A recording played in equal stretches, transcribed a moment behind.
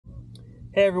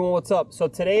Hey everyone, what's up? So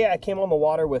today I came on the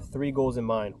water with 3 goals in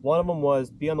mind. One of them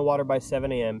was be on the water by 7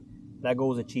 a.m. That goal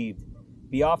was achieved.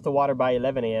 Be off the water by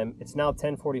 11 a.m. It's now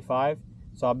 10:45,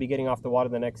 so I'll be getting off the water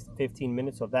the next 15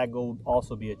 minutes, so that goal will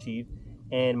also be achieved.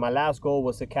 And my last goal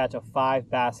was to catch a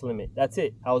 5 bass limit. That's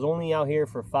it. I was only out here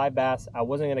for 5 bass. I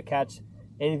wasn't going to catch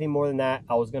anything more than that.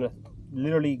 I was going to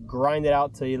literally grind it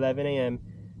out till 11 a.m.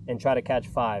 and try to catch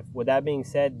 5. With that being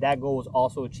said, that goal was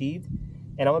also achieved.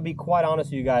 And I'm going to be quite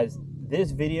honest with you guys.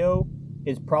 This video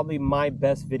is probably my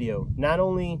best video. Not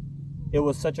only it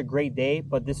was such a great day,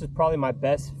 but this is probably my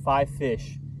best 5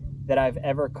 fish that I've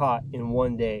ever caught in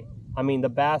one day. I mean, the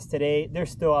bass today, they're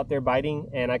still out there biting,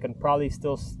 and I can probably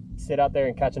still sit out there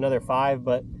and catch another 5,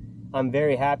 but I'm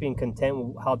very happy and content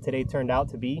with how today turned out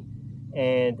to be.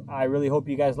 And I really hope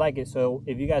you guys like it. So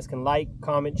if you guys can like,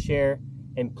 comment, share,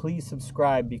 and please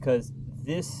subscribe, because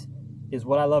this is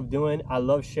what I love doing. I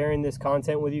love sharing this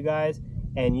content with you guys.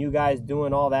 And you guys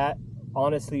doing all that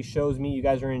honestly shows me you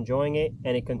guys are enjoying it,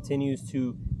 and it continues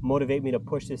to motivate me to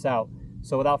push this out.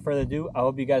 So without further ado, I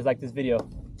hope you guys like this video.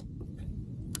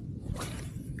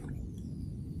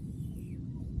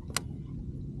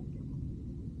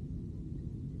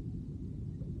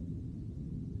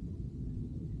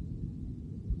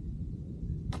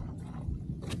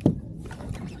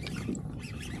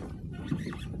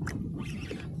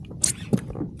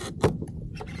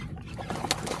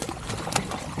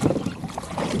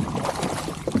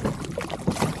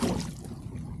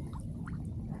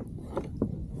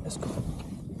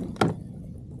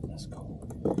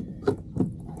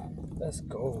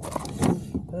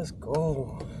 Let's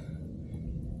go.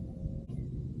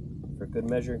 For good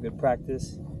measure, good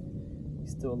practice.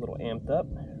 He's still a little amped up.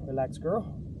 Relax,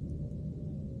 girl.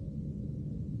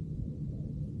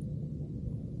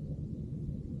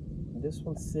 This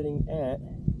one's sitting at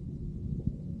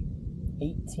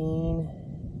 18,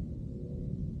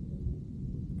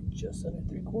 just under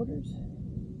 3/4.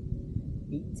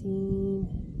 18,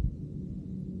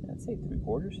 I'd say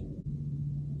 3/4.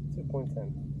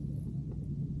 2.10.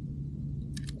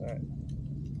 All right,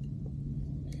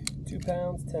 2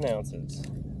 pounds, 10 ounces.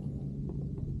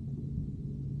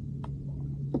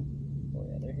 Oh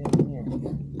yeah, they're hitting here.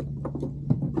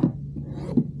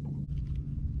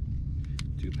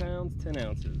 2 pounds, 10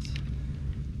 ounces.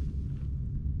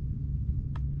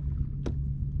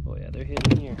 Oh yeah, they're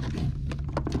hitting here.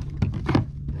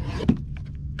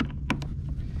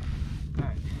 All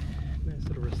right, nice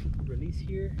little release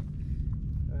here.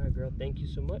 All right, girl, thank you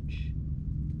so much.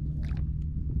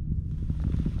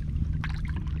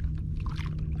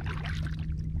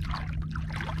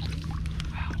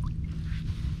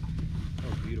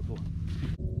 Beautiful.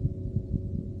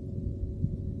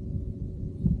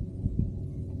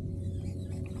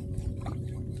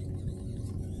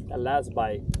 That last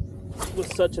bite was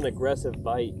such an aggressive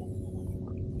bite.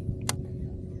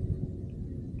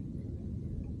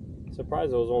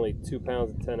 Surprised it was only 2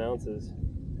 pounds and 10 ounces.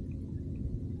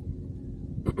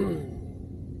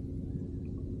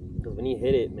 Because when he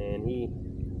hit it, man, he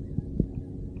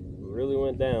really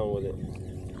went down with it.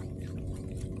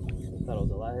 I thought it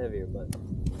was a lot heavier, but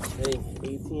hey,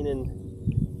 18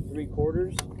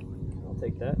 3/4, I'll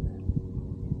take that.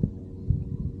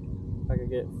 If I could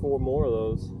get 4 more of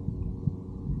those,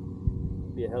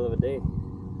 it'd be a hell of a day.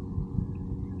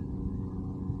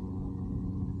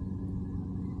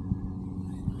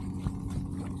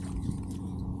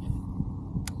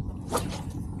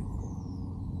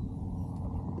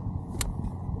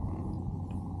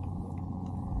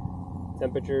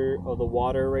 Temperature of the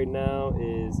water right now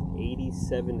is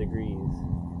 87 degrees.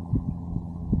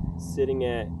 Sitting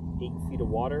at 8 feet of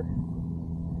water.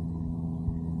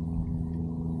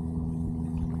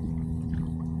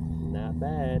 Not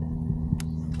bad.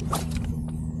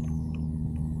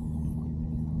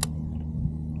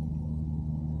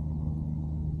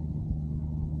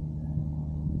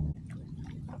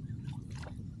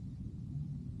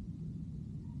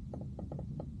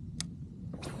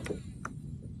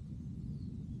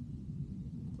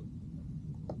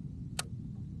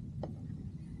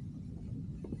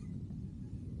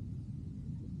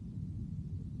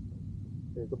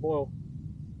 There's the boil.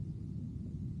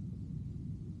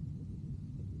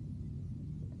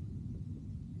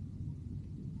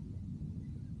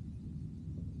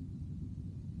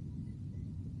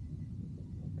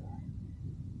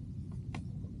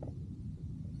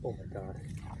 Oh my God.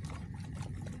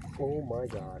 Oh my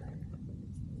God.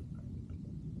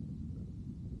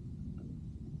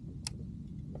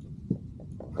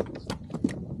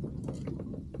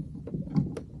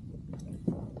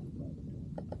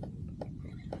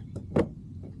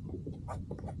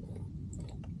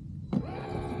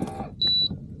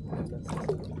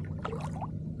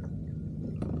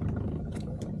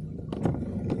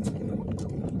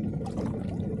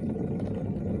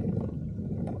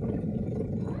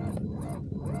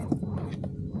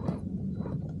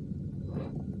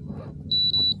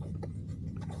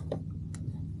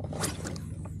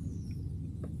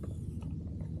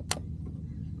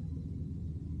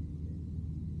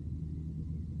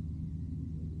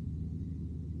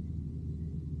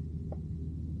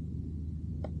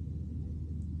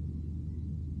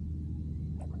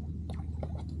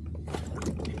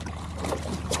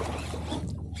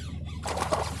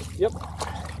 Yep.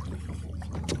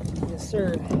 Yes,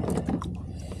 sir.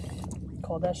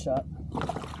 Called that shot.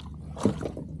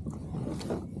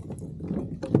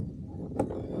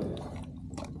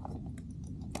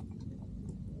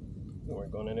 You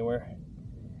weren't going anywhere.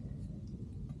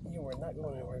 You were not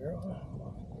going anywhere, girl.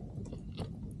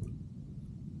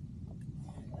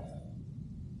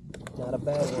 Not a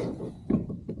bad one.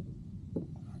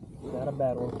 Not a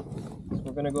bad one. So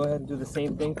we're gonna go ahead and do the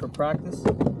same thing for practice.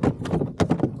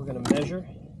 We're gonna measure.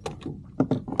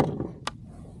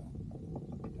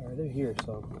 All right, they're here,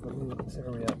 so let me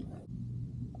hurry up.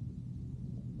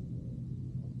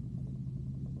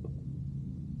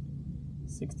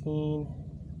 $16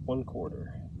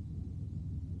 1/4.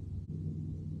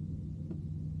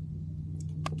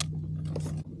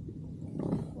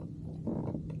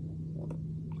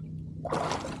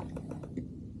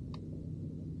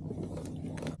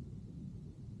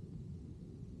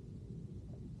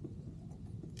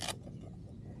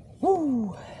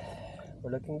 Woo!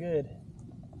 We're looking good.